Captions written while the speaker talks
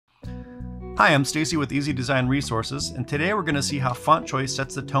Hi, I'm Stacy with Easy Design Resources, and today we're going to see how font choice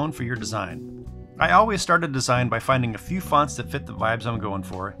sets the tone for your design. I always start a design by finding a few fonts that fit the vibes I'm going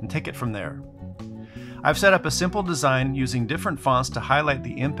for and take it from there. I've set up a simple design using different fonts to highlight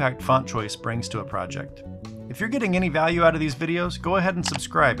the impact font choice brings to a project. If you're getting any value out of these videos, go ahead and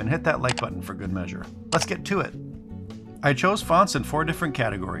subscribe and hit that like button for good measure. Let's get to it. I chose fonts in 4 different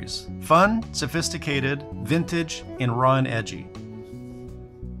categories: fun, sophisticated, vintage, and raw and edgy.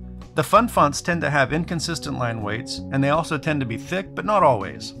 The fun fonts tend to have inconsistent line weights, and they also tend to be thick, but not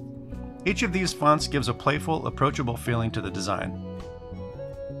always. Each of these fonts gives a playful, approachable feeling to the design.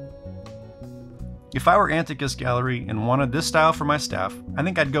 If I were Anticus Gallery and wanted this style for my staff, I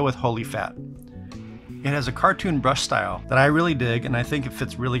think I'd go with Holy Fat. It has a cartoon brush style that I really dig, and I think it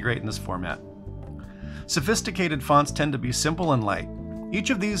fits really great in this format. Sophisticated fonts tend to be simple and light. Each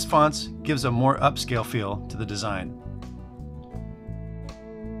of these fonts gives a more upscale feel to the design.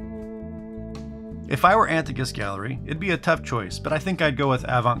 If I were Anticus Gallery, it'd be a tough choice, but I think I'd go with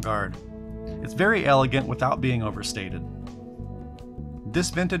Avant Garde. It's very elegant without being overstated. This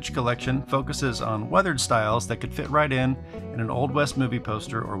vintage collection focuses on weathered styles that could fit right in an Old West movie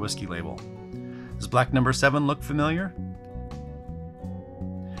poster or whiskey label. Does black number 7 look familiar?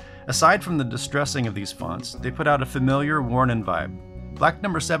 Aside from the distressing of these fonts, they put out a familiar, worn-in vibe. Black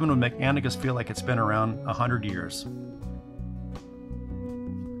number 7 would make Anticus feel like it's been around 100 years.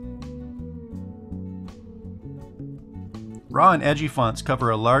 Raw and edgy fonts cover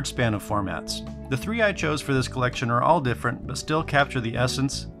a large span of formats. The 3 I chose for this collection are all different, but still capture the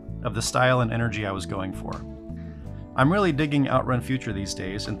essence of the style and energy I was going for. I'm really digging Outrun Future these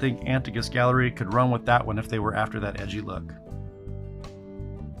days and think Anticus Gallery could run with that one if they were after that edgy look.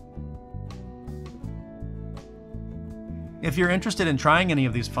 If you're interested in trying any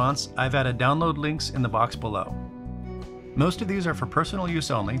of these fonts, I've added download links in the box below. Most of these are for personal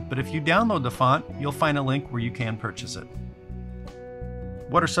use only, but if you download the font, you'll find a link where you can purchase it.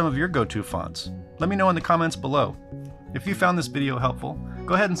 What are some of your go-to fonts? Let me know in the comments below. If you found this video helpful,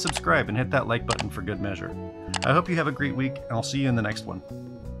 go ahead and subscribe and hit that like button for good measure. I hope you have a great week, and I'll see you in the next one.